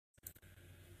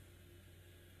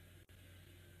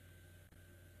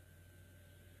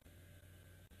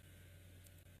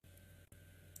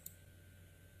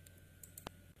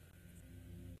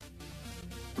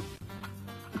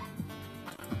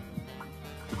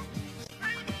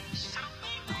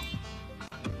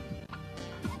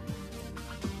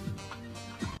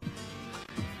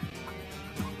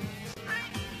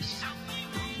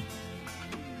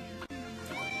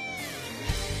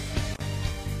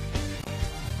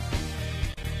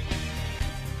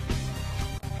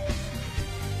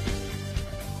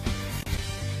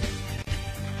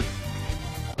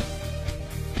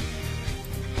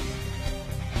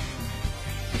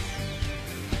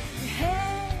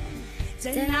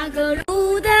在那个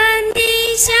路灯的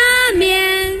下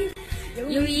面，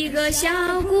有一个小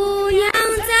姑娘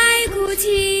在哭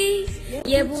泣，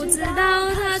也不知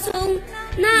道她从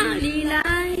哪里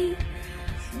来。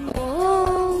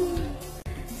哦，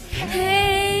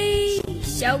嘿，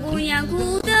小姑娘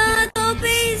哭得多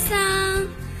悲伤，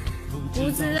不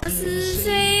知道是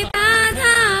谁把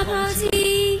她抛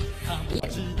弃，也不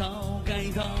知道该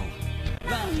到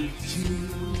哪里去。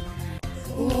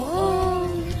哦，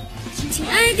亲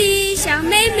爱的小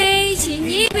妹妹，请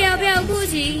你不要哭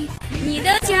泣，你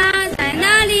的家在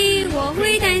哪里？我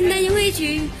会带你回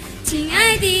去。亲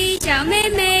爱的小妹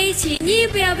妹，请你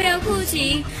不要哭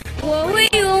泣，我会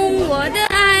用我的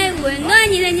爱温暖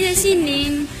你的心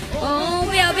灵。哦，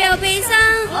不要悲伤，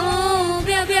哦，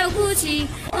不要哭泣，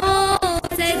哦，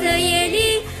在这夜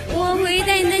里我会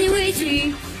带你回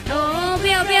去。哦，不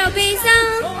要悲伤，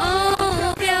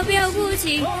哦，不要哭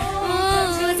泣，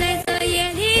哦，在这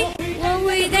夜里我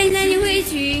会带你回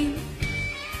去。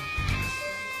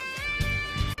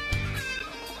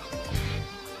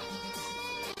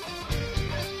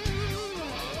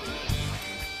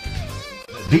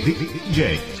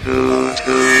DJ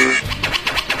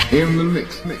in the mix。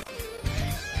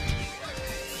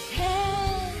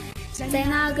 在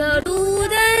那个路灯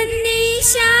的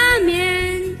下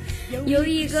面，有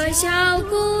一个小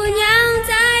姑娘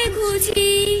在哭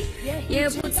泣，也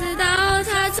不知道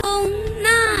她从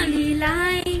哪里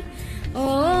来。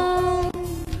哦，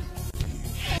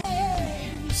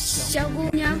小姑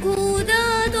娘哭得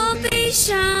多悲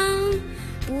伤，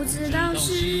不知道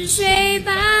是谁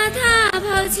把她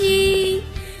抛弃，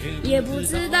也不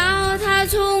知道她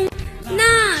从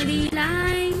哪里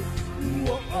来。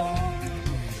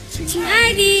亲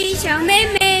爱的小妹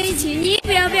妹，请你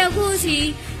不要哭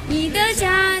泣，你的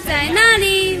家在哪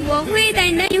里？我会带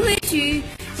你回去。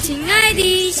亲爱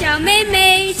的小妹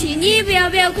妹，请你不要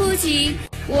哭泣，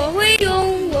我会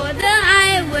用我的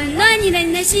爱温暖你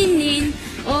的心灵。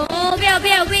哦，不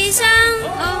要悲伤，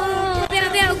哦，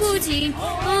不要哭泣，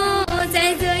哦，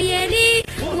在这夜里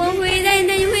我会带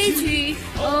你回去。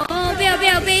哦，不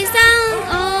要悲伤，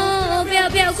哦，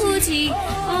不要哭泣，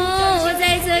哦，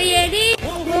在这夜里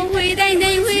我会带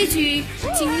你回去。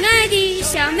亲爱的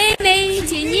小妹妹，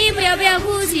请你不要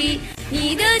哭泣，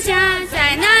你的家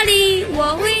在哪里？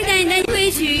我会带你回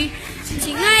去。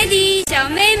亲爱的小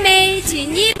妹妹，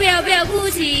请你不要哭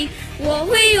泣，我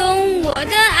会用我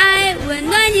的爱温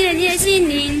暖你的心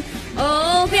灵。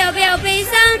哦，不要悲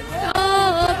伤，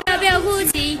哦，不要哭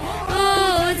泣，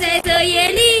哦，在这夜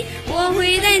里我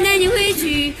会带你回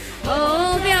去。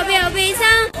哦，不要悲伤，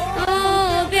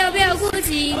哦，不要哭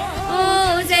泣，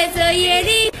哦，在这夜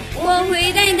里我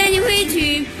会带你回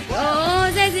去。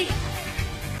哦，在这。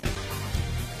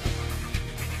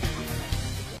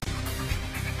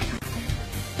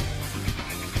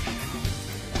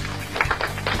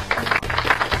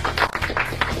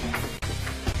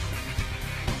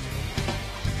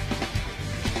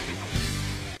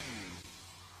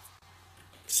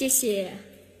谢谢。